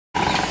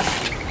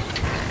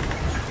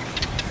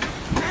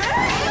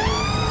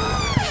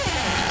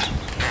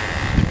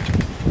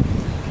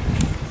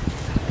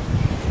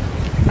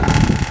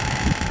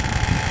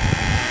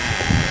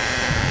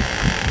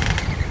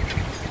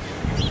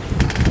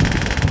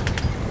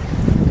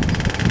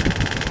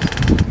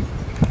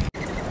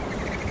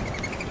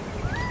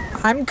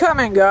I'm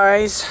coming,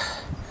 guys.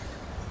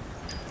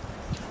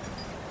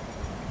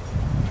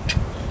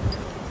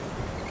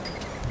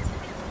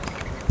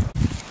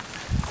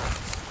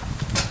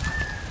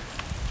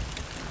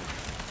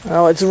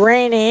 Well, it's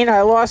raining.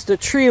 I lost a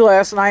tree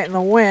last night in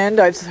the wind.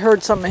 I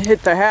heard something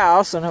hit the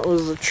house, and it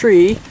was a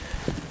tree.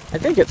 I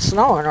think it's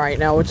snowing right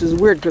now, which is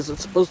weird because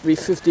it's supposed to be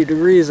 50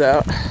 degrees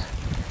out.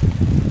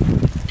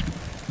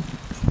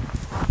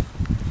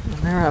 And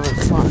they're having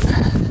fun.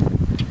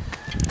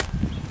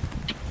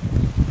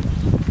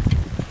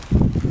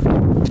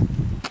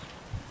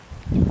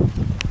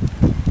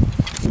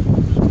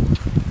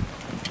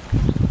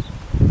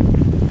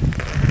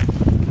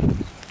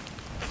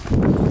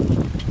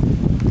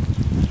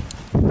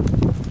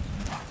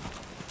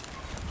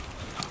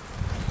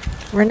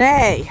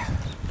 Renee!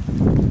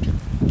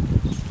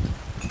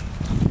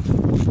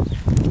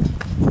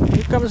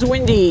 Here comes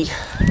Windy.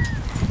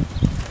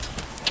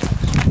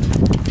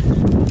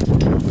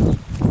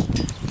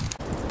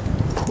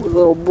 Poor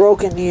little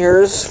broken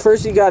ears.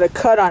 First he got a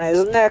cut on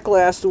his neck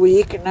last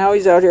week, and now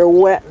he's out here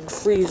wet and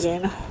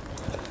freezing.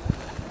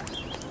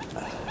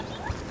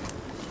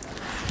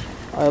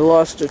 I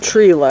lost a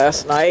tree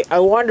last night. I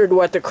wondered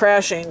what the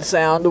crashing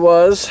sound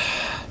was.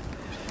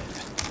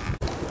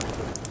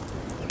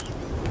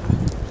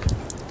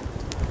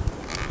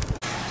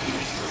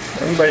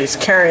 Everybody's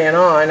carrying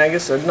on. I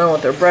guess they're done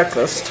with their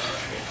breakfast.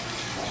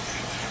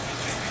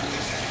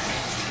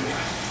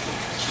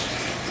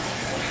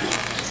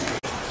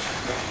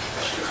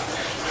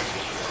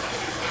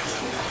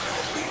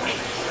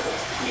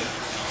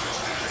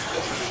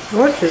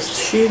 What is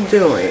she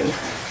doing?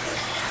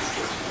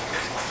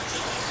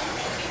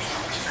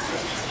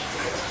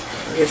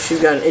 I guess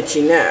she's got an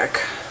itchy neck.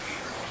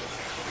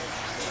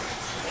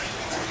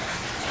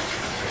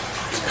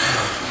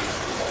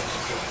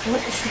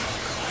 What is she?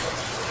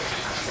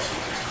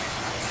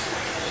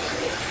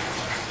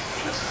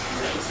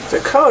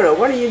 Dakota,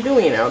 what are you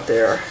doing out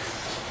there?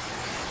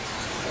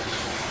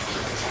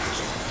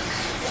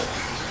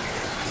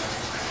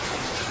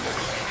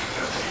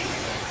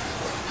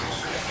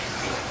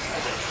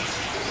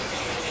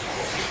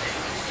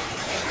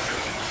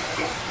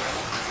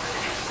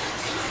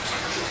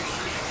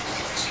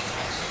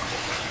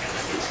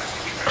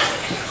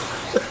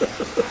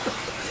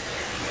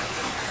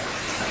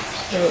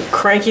 Oh,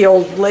 cranky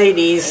old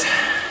ladies.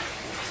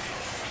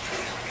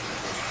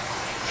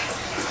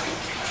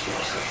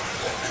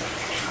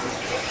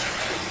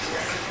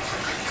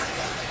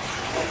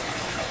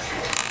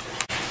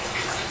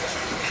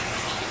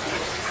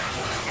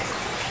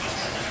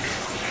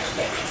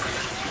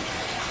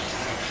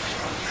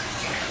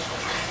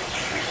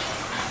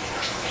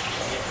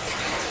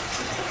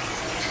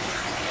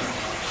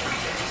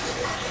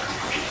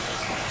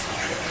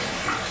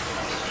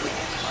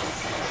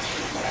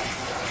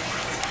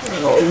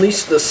 Well, at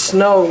least the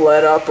snow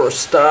let up or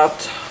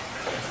stopped.